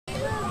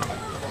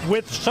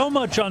With so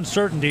much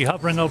uncertainty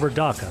hovering over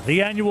DACA,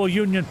 the annual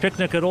union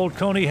picnic at Old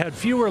Coney had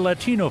fewer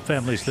Latino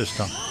families this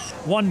time.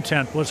 One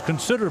tent was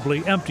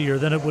considerably emptier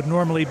than it would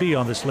normally be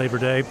on this Labor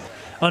Day.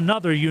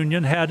 Another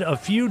union had a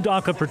few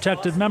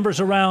DACA-protected members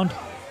around,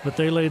 but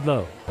they laid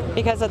low.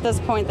 Because at this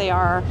point they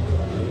are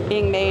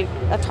being made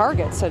a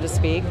target, so to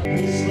speak.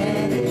 This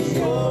land is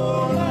your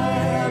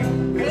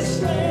land.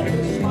 This land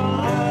is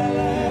my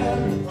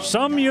land.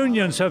 Some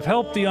unions have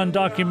helped the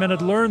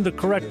undocumented learn the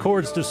correct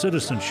chords to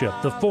citizenship,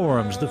 the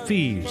forms, the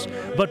fees.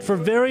 But for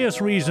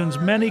various reasons,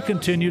 many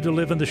continue to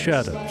live in the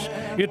shadows.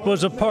 It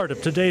was a part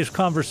of today's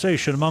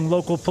conversation among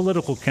local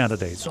political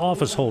candidates,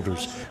 office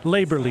holders,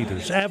 labor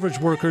leaders, average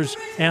workers,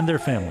 and their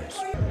families.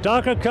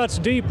 DACA cuts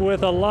deep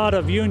with a lot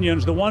of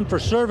unions. The one for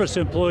service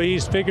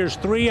employees figures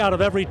 3 out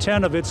of every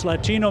 10 of its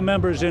Latino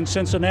members in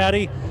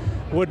Cincinnati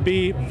would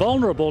be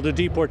vulnerable to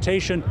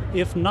deportation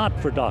if not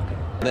for DACA.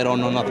 They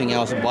don't know nothing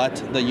else but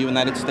the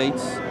United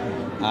States.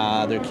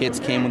 Their kids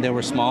came when they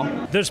were small.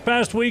 This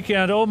past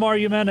weekend, Omar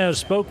Jimenez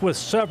spoke with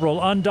several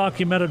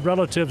undocumented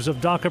relatives of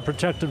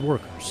DACA-protected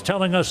workers,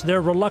 telling us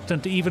they're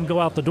reluctant to even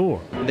go out the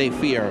door. They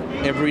fear.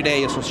 Every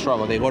day is a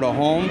struggle. They go to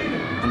home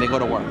and they go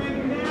to work.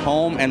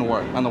 Home and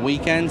work. On the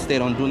weekends, they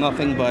don't do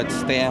nothing but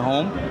stay at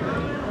home.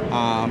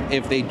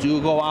 If they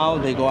do go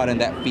out, they go out in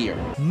that fear.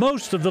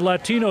 Most of the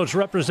Latinos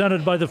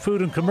represented by the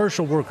Food and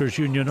Commercial Workers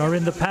Union are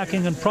in the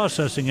packing and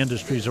processing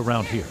industries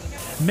around here.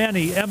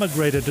 Many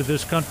emigrated to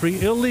this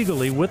country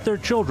illegally with their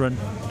children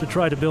to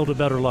try to build a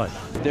better life.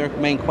 Their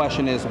main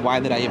question is, why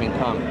did I even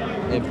come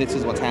if this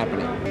is what's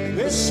happening?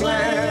 This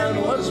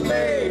land was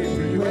made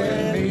for you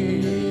and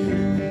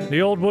me.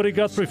 The old Woody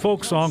Guthrie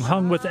folk song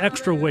hung with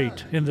extra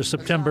weight in the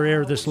September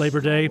air this Labor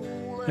Day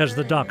as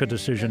the DACA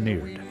decision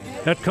neared.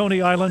 At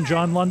Coney Island,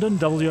 John London,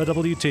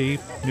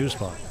 WLWT News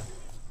 5.